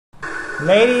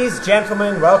Ladies,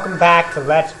 gentlemen, welcome back to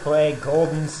Let's Play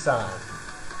Golden Sun.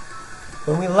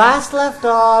 When we last left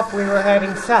off, we were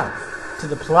heading south to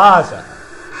the plaza.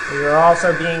 We were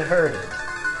also being herded,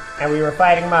 and we were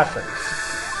fighting mushrooms.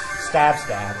 Stab,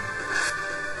 stab.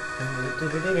 And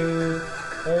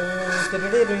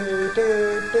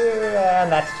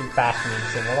that's too fast for me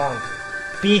to sing along to.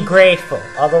 Be grateful,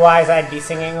 otherwise I'd be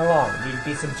singing along. You'd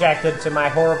be subjected to my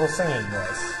horrible singing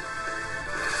voice.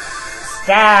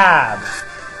 Stab!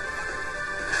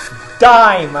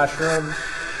 Die, mushroom!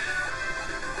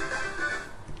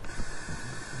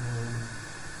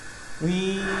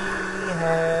 We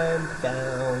head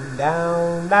down,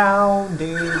 down, down,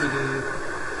 doo doo doo.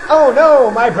 Oh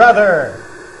no, my brother!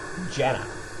 Jenna.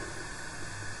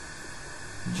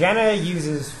 Jenna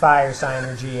uses fire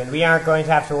synergy, and we aren't going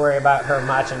to have to worry about her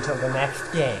much until the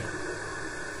next game.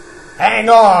 Hang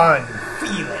on,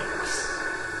 Felix!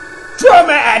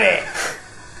 Dramatic!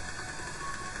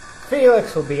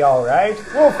 Felix will be alright.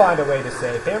 We'll find a way to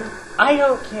save him. I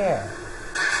don't care.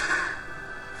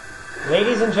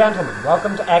 Ladies and gentlemen,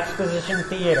 welcome to Exposition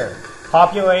Theater.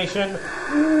 Population,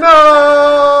 no!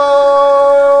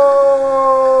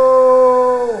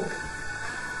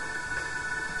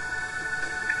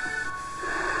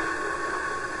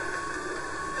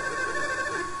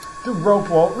 The rope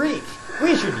won't reach.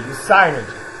 We should use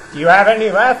synergy. Do you have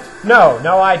any left? No,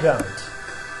 I don't.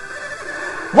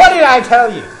 What did I tell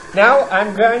you? Now,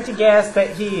 I'm going to guess that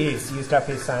he's used up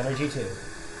his synergy too.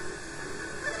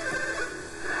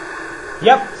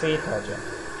 Yep, see, told you.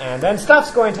 And then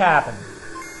stuff's going to happen.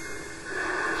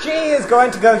 She is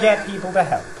going to go get people to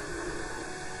help.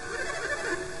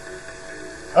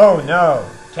 Oh no,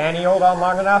 can he hold on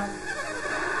long enough?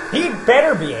 He'd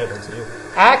better be able to.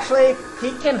 Actually,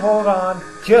 he can hold on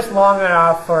just long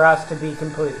enough for us to be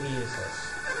completely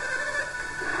useless.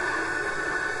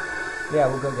 Yeah,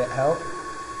 we'll go get help.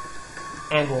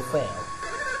 And we'll fail.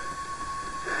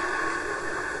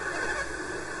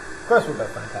 Of course we'll go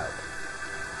find help.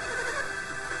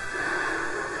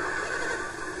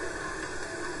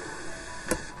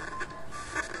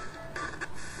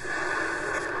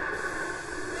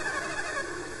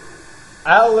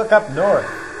 I'll look up north,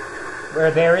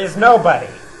 where there is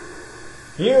nobody.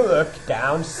 You look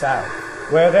down south,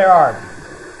 where there are people.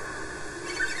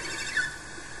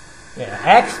 Yeah,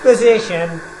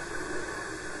 exposition.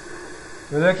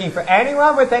 We're looking for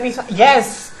anyone with any...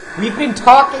 Yes! We've been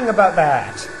talking about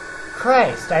that!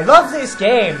 Christ, I love this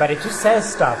game, but it just says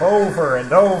stuff over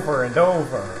and over and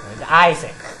over. And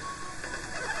Isaac.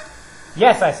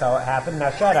 Yes, I saw it happen.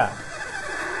 Now shut up.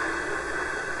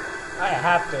 I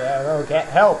have to go get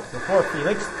help before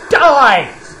Felix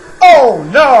dies! Oh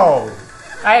no!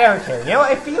 I don't care. You know,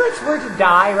 if Felix were to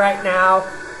die right now,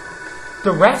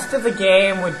 the rest of the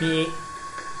game would be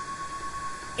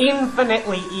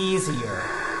infinitely easier.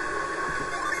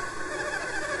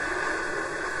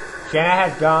 Jenna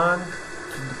has gone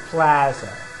to the plaza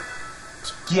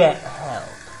to get help.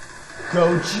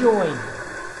 Go join her.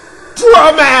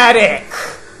 Dramatic!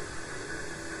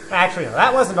 Actually, no,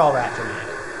 that wasn't all that dramatic.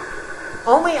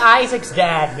 Only Isaac's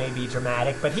dad may be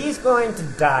dramatic, but he's going to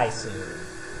die soon.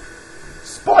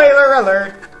 Spoiler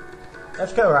alert!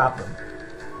 Let's go rob them.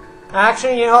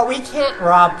 Actually, you know what? We can't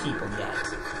rob people yet.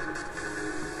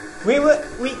 We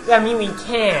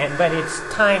can, but it's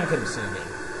time consuming.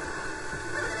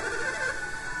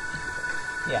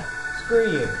 Yeah, screw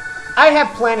you. I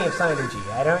have plenty of synergy.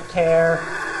 I don't care.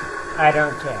 I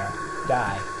don't care.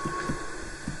 Die.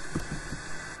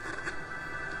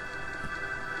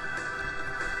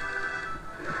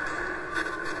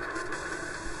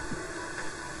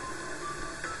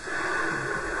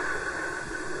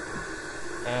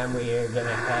 And we're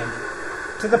gonna head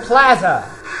to the plaza.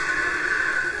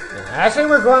 Actually,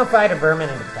 we're going to fight a vermin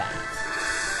in the back.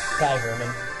 Die, vermin.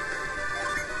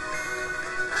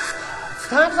 It's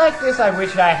times like this I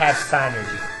wish I had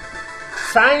synergy.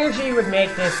 Synergy would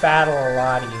make this battle a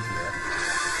lot easier.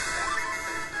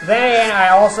 Then again, I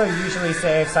also usually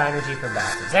save synergy for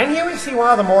bosses. And here we see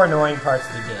one of the more annoying parts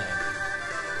of the game.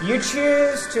 You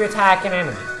choose to attack an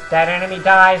enemy. That enemy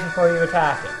dies before you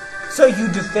attack it. So you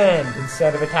defend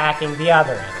instead of attacking the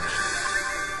other enemy.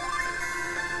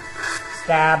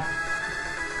 Stab.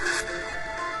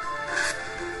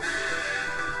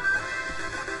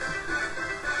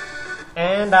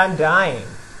 And I'm dying.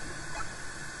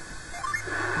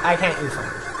 I can't use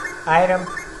something. Item.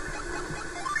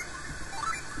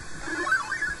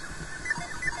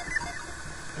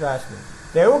 Trust me.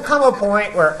 There will come a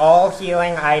point where all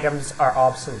healing items are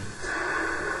obsolete.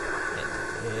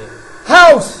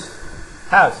 House!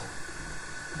 House.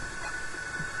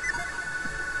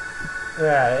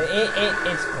 Yeah,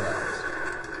 it's closed.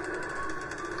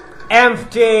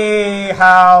 Empty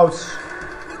house.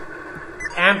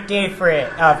 Empty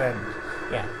oven.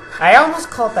 Yeah. I almost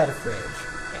called that a fridge.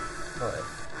 Yeah.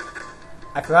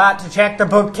 I forgot to check the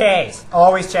bookcase.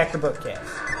 Always check the bookcase.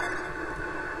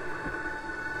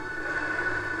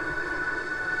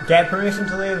 Get permission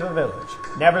to leave the village.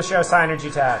 Never show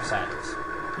Synergy to outsiders.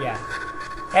 Yeah.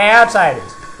 Hey,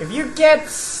 outsiders. If you get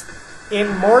in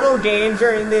mortal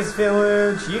danger in this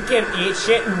village, you can eat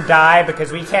shit and die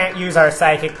because we can't use our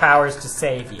psychic powers to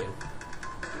save you.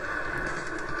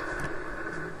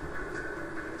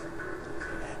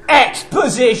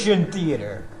 Exposition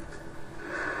theater.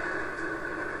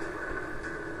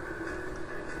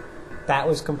 That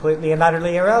was completely and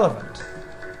utterly irrelevant.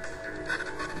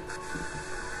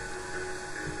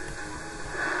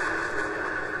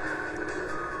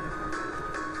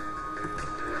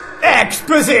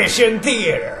 Exposition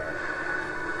theater.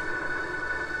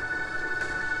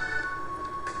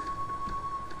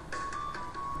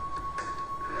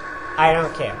 I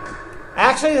don't care.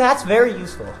 Actually, that's very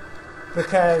useful.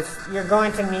 Because you're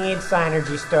going to need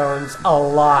Synergy Stones a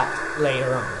lot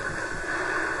later on.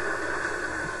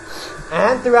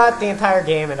 And throughout the entire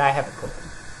game, and I have a cold.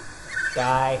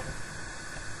 Die.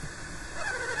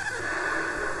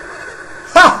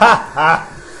 Ha ha ha!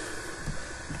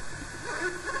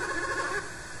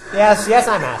 Yes,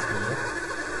 I'm asking you.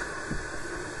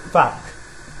 Fuck.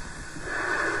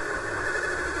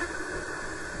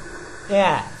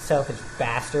 Yeah, selfish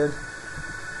bastard.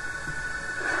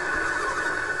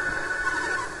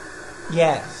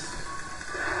 Yes.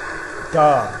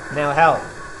 Duh. Now help.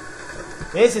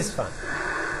 This is fun.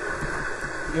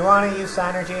 You want to use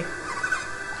Synergy?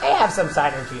 I have some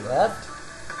Synergy left.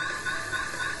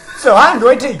 So I'm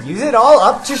going to use it all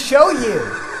up to show you.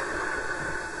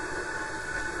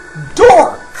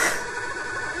 Dork!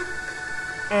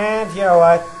 And you know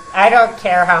what? I don't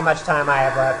care how much time I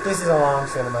have left. This is a long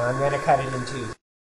cinema. I'm going to cut it in two.